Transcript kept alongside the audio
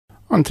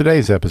On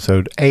today's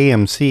episode,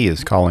 AMC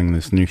is calling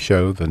this new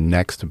show the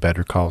next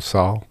Better Call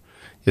Saul.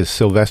 Is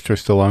Sylvester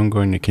Stallone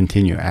going to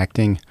continue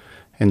acting?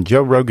 And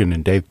Joe Rogan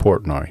and Dave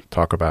Portnoy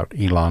talk about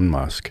Elon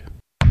Musk.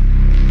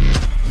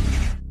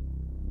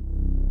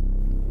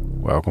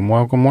 Welcome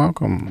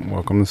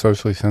to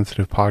Socially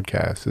Sensitive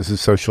Podcast. This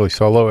is Socially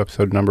Solo,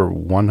 episode number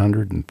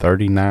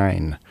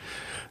 139.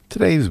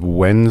 Today's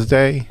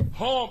Wednesday.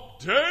 Hump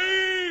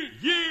Day,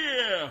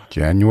 yeah!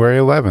 January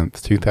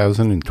 11th,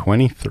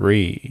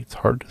 2023. It's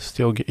hard to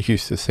still get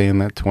used to saying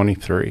that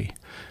 23.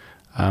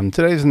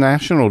 Today's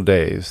national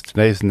days.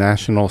 Today's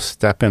National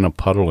Step in a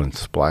Puddle and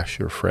Splash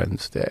Your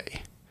Friends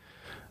Day.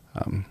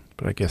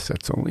 But I guess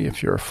that's only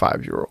if you're a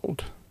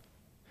 5-year-old.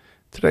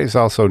 Today's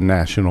also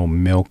National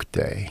Milk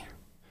Day.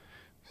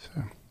 So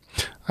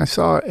I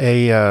saw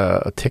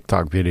a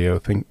TikTok video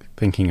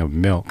thinking of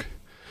milk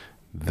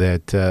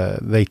that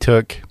they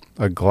took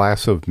a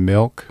glass of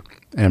milk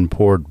and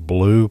poured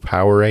blue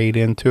Powerade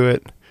into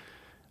it.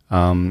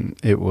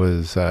 It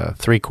was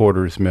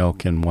 3/4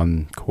 milk and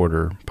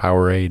 1/4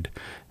 Powerade,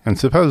 and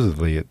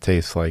supposedly it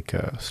tastes like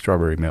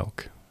strawberry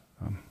milk.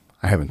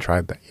 I haven't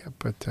tried that yet,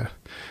 but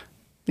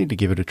need to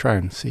give it a try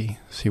and see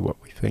what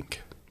we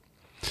think.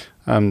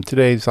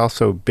 Today's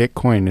also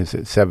Bitcoin is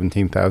at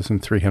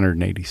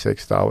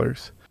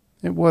 $17,386.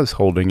 It was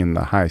holding in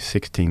the high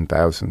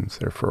 16,000s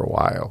there for a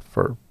while,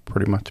 for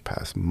pretty much the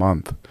past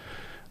month.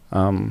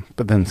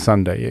 But then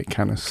Sunday, it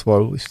kind of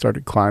slowly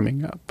started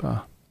climbing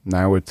up.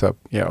 Now it's up,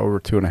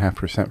 over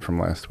 2.5% from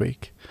last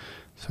week.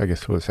 So I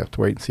guess we'll just have to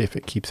wait and see if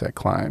it keeps that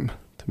climb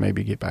to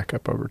maybe get back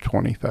up over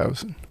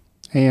 20,000.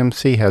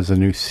 AMC has a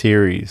new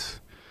series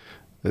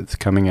that's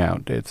coming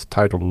out. It's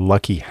titled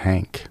Lucky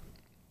Hank,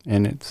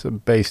 and it's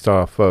based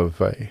off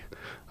of a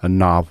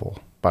novel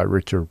by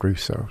Richard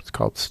Russo. It's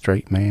called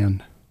Straight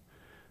Man.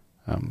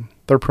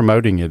 They're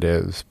promoting it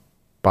as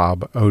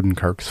Bob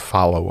Odenkirk's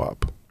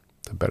follow-up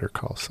to Better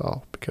Call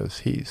Saul because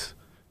he's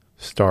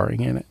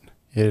starring in it.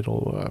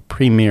 It'll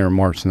premiere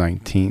March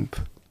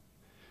 19th.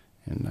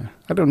 And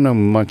I don't know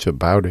much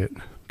about it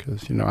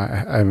because,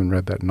 I haven't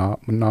read that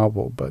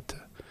novel, but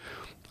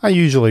I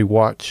usually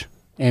watch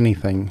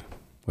anything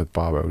with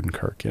Bob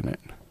Odenkirk in it.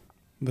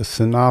 The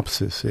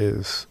synopsis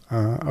is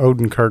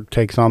Odenkirk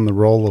takes on the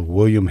role of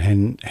William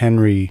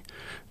Henry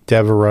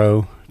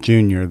Devereaux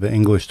Jr., the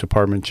English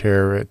department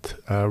chair at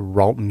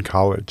Ralton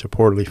College, a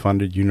poorly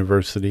funded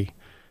university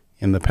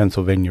in the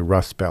Pennsylvania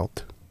Rust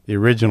Belt. The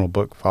original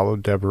book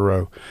followed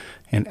Devereaux,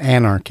 an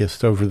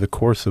anarchist, over the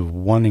course of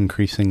one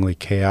increasingly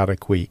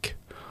chaotic week,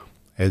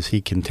 as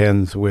he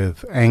contends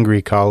with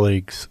angry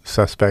colleagues,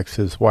 suspects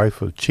his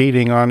wife of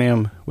cheating on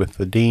him with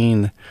the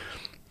dean,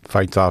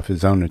 fights off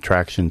his own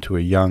attraction to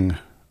a young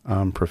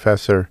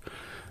professor,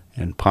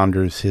 and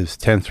ponders his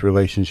tense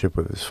relationship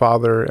with his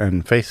father,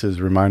 and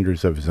faces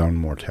reminders of his own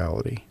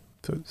mortality.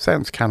 So it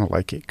sounds kind of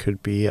like it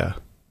could be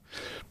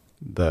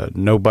the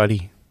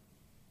Nobody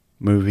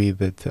movie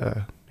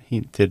that he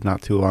did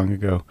not too long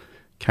ago.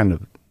 Not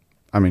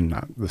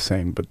the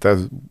same, but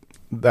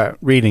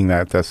reading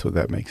that's what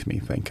that makes me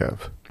think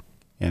of.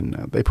 And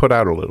they put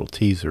out a little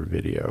teaser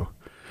video.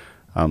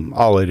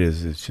 All it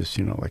is just,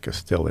 like a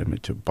still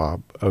image of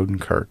Bob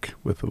Odenkirk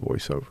with a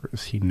voiceover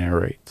as he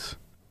narrates.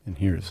 And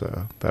here's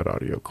that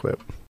audio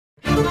clip.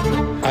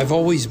 I've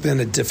always been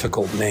a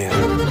difficult man.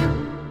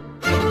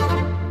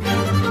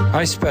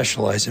 I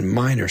specialize in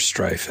minor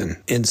strife and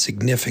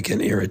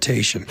insignificant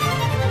irritation.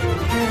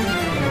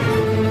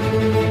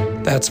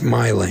 That's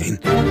my lane.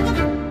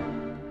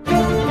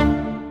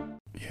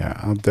 Yeah,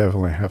 I'll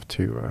definitely have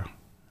to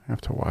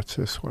watch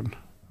this one.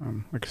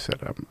 Like I said,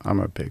 I'm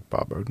a big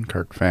Bob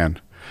Odenkirk fan.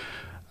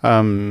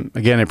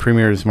 Again, it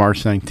premieres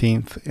March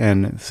 19th,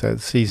 and it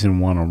says season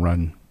 1 will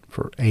run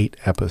for 8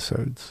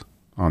 episodes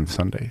on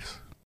Sundays.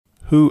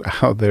 Who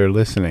out there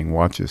listening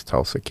watches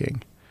Tulsa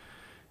King?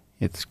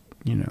 It's,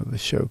 the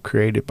show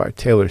created by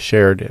Taylor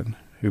Sheridan,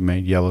 who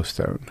made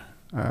Yellowstone.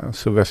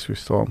 Sylvester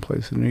Stallone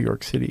plays the New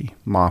York City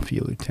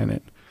mafia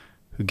lieutenant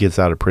who gets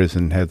out of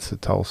prison and heads to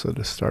Tulsa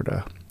to start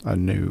a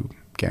new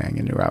gang,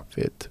 a new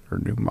outfit, or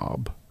new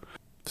mob.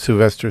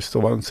 Sylvester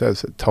Stallone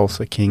says that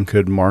Tulsa King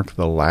could mark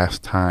the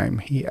last time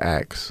he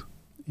acts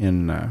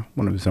in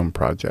one of his own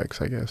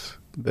projects, I guess.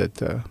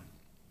 That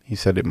he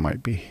said it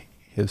might be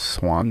his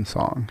swan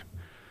song.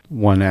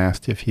 One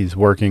asked if he's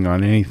working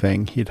on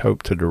anything he'd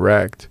hope to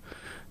direct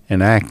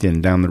and act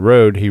in down the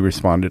road. He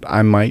responded,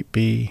 "I might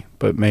be,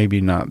 but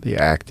maybe not the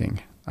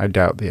acting. I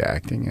doubt the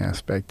acting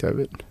aspect of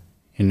it."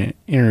 In an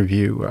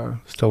interview,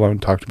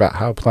 Stallone talked about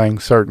how playing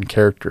certain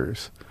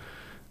characters,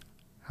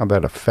 how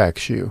that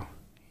affects you.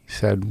 He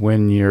said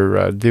when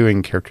you're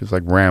doing characters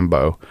like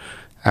Rambo,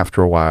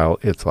 after a while,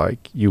 it's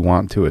like you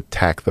want to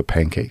attack the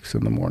pancakes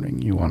in the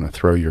morning. You want to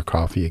throw your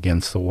coffee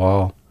against the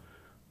wall.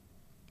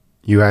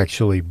 You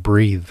actually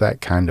breathe that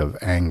kind of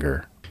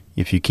anger.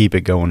 If you keep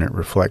it going, it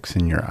reflects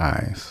in your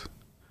eyes.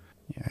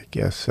 Yeah, I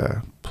guess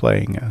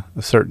playing a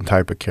certain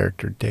type of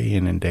character day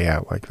in and day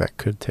out like that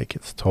could take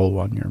its toll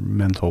on your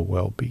mental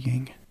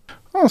well-being.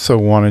 I also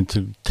wanted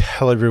to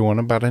tell everyone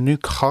about a new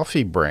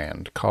coffee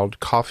brand called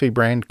Coffee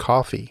Brand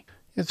Coffee.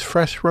 It's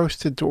fresh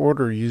roasted to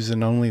order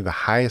using only the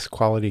highest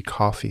quality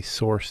coffee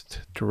sourced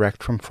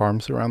direct from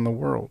farms around the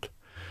world.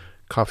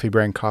 Coffee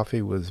Brand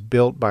Coffee was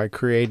built by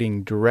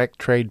creating direct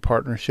trade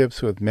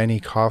partnerships with many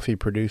coffee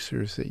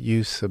producers that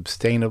use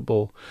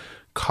sustainable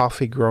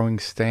coffee growing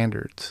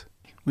standards.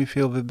 We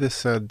feel that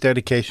this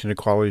dedication to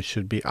quality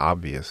should be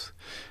obvious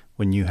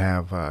when you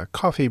have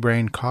Coffee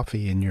Brand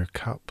Coffee in your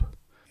cup.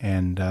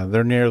 And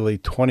there are nearly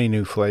 20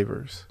 new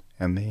flavors,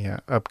 and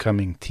the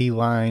upcoming tea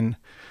line,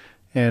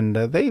 and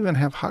they even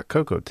have hot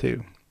cocoa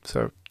too.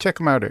 So check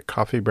them out at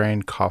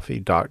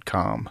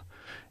coffeebrandcoffee.com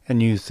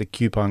and use the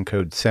coupon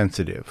code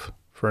SENSITIVE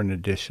for an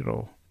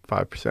additional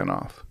 5%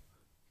 off.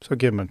 So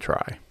give them a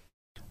try.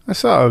 I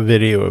saw a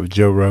video of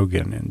Joe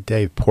Rogan and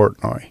Dave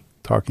Portnoy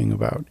talking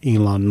about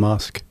Elon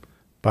Musk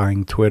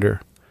buying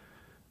Twitter.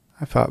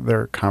 I thought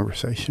their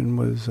conversation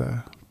was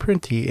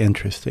pretty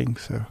interesting,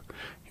 so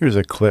here's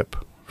a clip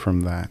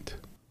from that.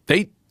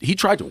 He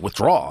tried to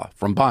withdraw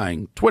from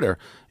buying Twitter,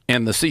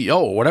 and the CEO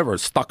or whatever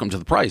stuck him to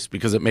the price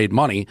because it made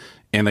money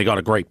and they got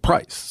a great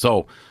price.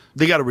 So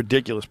they got a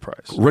ridiculous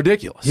price.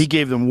 Ridiculous. He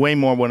gave them way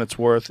more than it's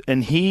worth,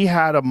 and he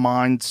had a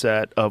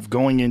mindset of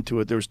going into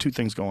it. There was two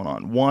things going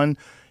on. One,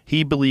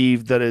 he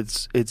believed that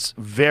it's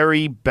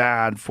very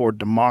bad for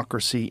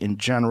democracy in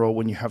general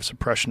when you have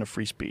suppression of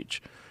free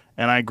speech.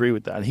 And I agree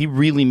with that. He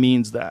really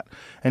means that.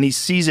 And he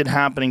sees it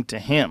happening to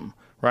him,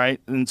 right?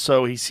 And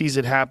so he sees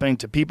it happening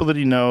to people that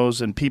he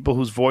knows and people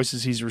whose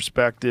voices he's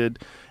respected.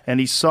 And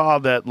he saw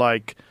that,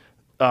 like,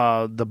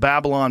 the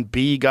Babylon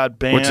Bee got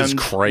banned. Which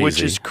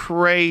is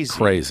crazy.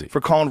 Crazy.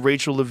 For calling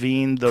Rachel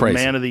Levine the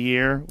man of the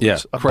year. Yeah.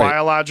 A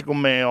biological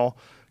male,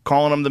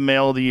 calling him the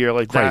male of the year.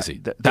 Like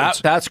crazy.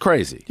 That's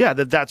crazy. Yeah,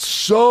 that's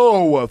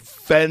so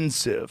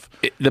offensive.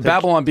 The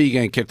Babylon Bee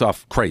getting kicked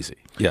off, crazy.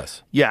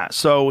 Yes. Yeah,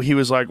 so he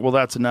was like, well,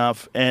 that's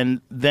enough. And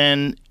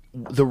then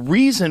the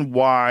reason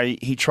why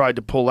he tried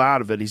to pull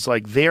out of it, he's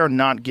like, they're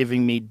not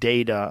giving me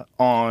data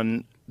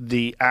on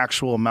the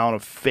actual amount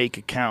of fake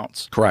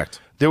accounts.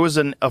 Correct. There was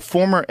a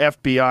former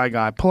FBI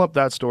guy. Pull up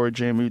that story,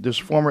 Jamie. This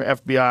former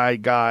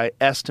FBI guy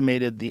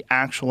estimated the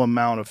actual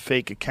amount of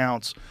fake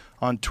accounts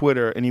on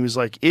Twitter, and he was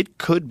like, it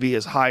could be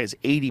as high as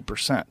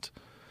 80%.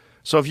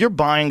 So if you're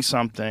buying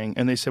something,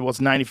 and they say, well, it's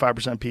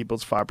 95% people,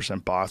 it's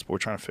 5% bots, but we're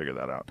trying to figure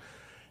that out.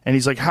 And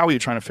he's like, how are you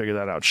trying to figure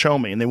that out? Show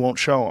me. And they won't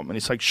show him. And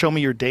he's like, show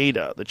me your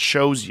data that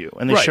shows you.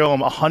 And they show him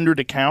 100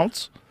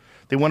 accounts.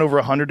 They went over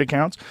 100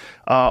 accounts.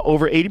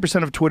 Over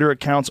 80% of Twitter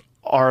accounts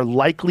are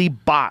likely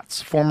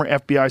bots, former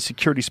FBI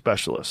security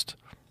specialist,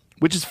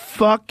 which is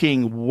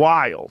fucking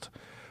wild.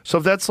 So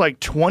if that's like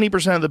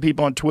 20% of the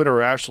people on Twitter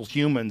are actual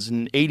humans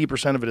and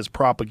 80% of it is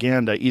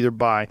propaganda, either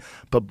by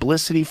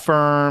publicity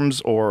firms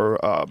or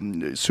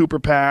super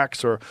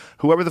PACs or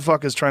whoever the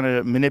fuck is trying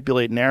to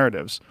manipulate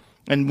narratives.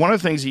 And one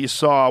of the things that you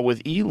saw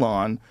with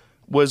Elon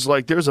was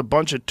like there's a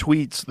bunch of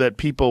tweets that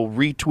people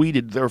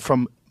retweeted. They're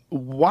from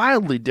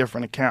wildly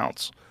different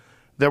accounts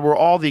that were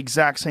all the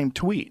exact same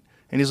tweet.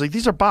 And he's like,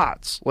 these are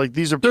bots. Like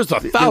these are. There's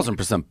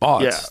 1,000%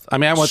 bots. Yeah. I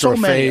mean, I went through a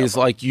phase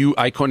like you.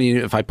 I couldn't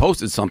even, if I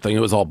posted something, it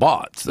was all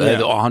bots.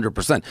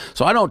 100%.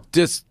 So I don't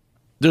there's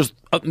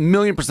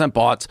 1,000,000%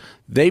 bots.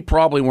 They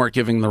probably weren't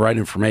giving the right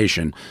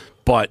information,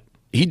 but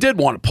he did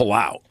want to pull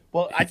out.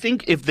 Well, I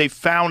think if they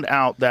found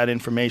out that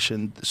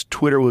information,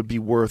 Twitter would be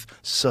worth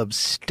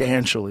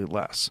substantially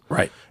less.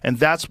 Right. And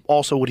that's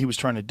also what he was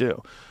trying to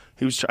do.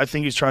 I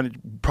think he's trying to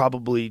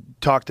probably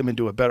talk them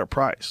into a better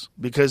price.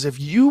 Because if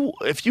you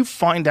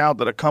find out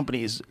that a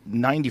company is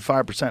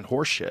 95%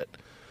 horseshit,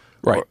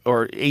 right,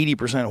 or 80%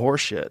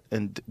 horseshit,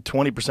 and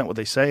 20% what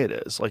they say it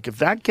is, like if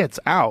that gets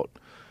out,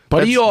 but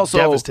that's he also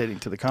devastating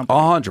to the company.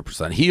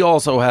 100%. He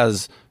also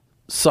has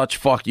such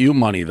fuck you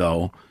money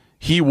though.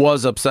 He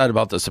was upset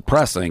about the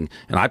suppressing,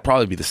 and I'd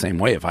probably be the same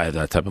way if I had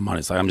that type of money.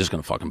 It's like, I'm just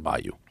going to fucking buy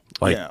you.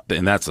 Like,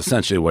 and that's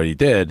essentially what he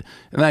did.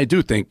 And I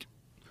do think,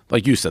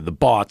 like you said, the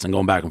bots and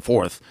going back and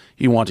forth,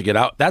 he wanted to get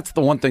out. That's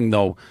the one thing,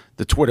 though,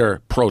 the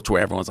Twitter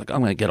pro-Twitter, everyone's like, I'm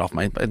going to get off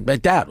my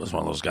dad was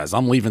one of those guys.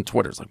 I'm leaving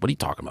Twitter. It's like, what are you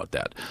talking about,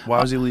 Dad? Why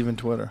was he leaving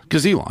Twitter?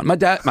 Because Elon. My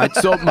dad, my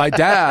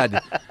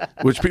dad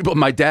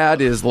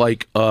is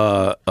like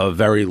a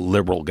very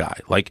liberal guy.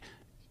 Like,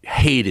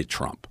 hated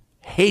Trump.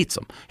 Hates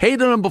him.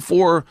 Hated him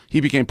before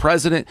he became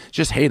president.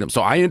 Just hate him.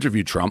 So I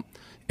interviewed Trump,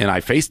 and I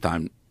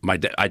FaceTimed my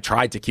dad. I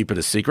tried to keep it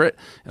a secret,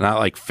 and I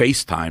like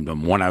FaceTimed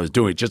him when I was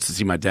doing it just to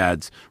see my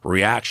dad's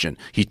reaction.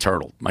 He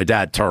turtled. My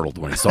dad turtled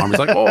when he saw him. He's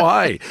like, "Oh,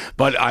 hi,"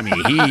 but I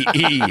mean,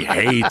 he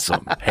hates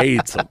him.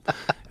 Hates him.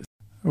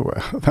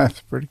 Well, that's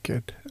pretty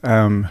good.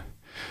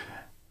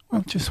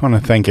 Well, just want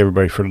to thank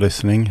everybody for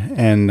listening.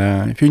 And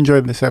if you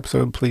enjoyed this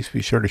episode, please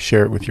be sure to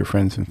share it with your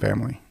friends and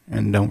family.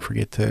 And don't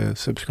forget to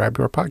subscribe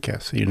to our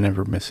podcast so you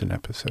never miss an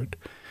episode.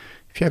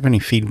 If you have any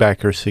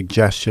feedback or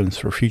suggestions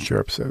for future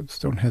episodes,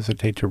 don't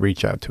hesitate to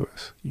reach out to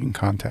us. You can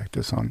contact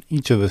us on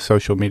each of the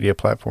social media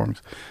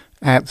platforms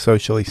at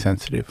Socially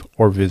Sensitive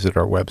or visit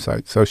our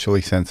website,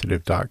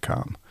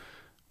 sociallysensitive.com,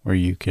 where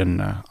you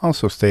can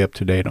also stay up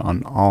to date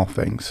on all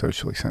things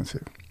socially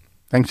sensitive.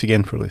 Thanks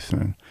again for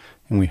listening,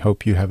 and we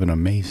hope you have an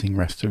amazing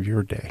rest of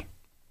your day.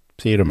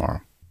 See you tomorrow.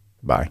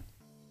 Bye.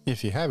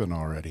 If you haven't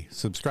already,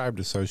 subscribe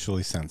to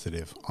Socially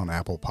Sensitive on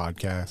Apple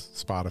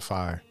Podcasts,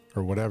 Spotify,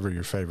 or whatever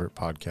your favorite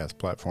podcast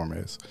platform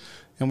is.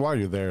 And while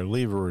you're there,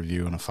 leave a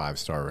review and a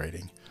 5-star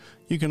rating.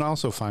 You can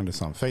also find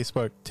us on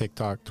Facebook,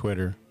 TikTok,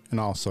 Twitter, and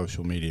all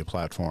social media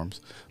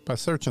platforms by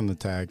searching the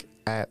tag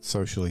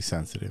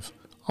 @SociallySensitive.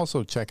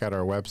 Also, check out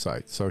our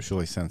website,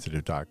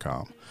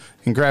 sociallysensitive.com,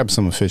 and grab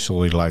some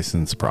officially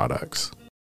licensed products.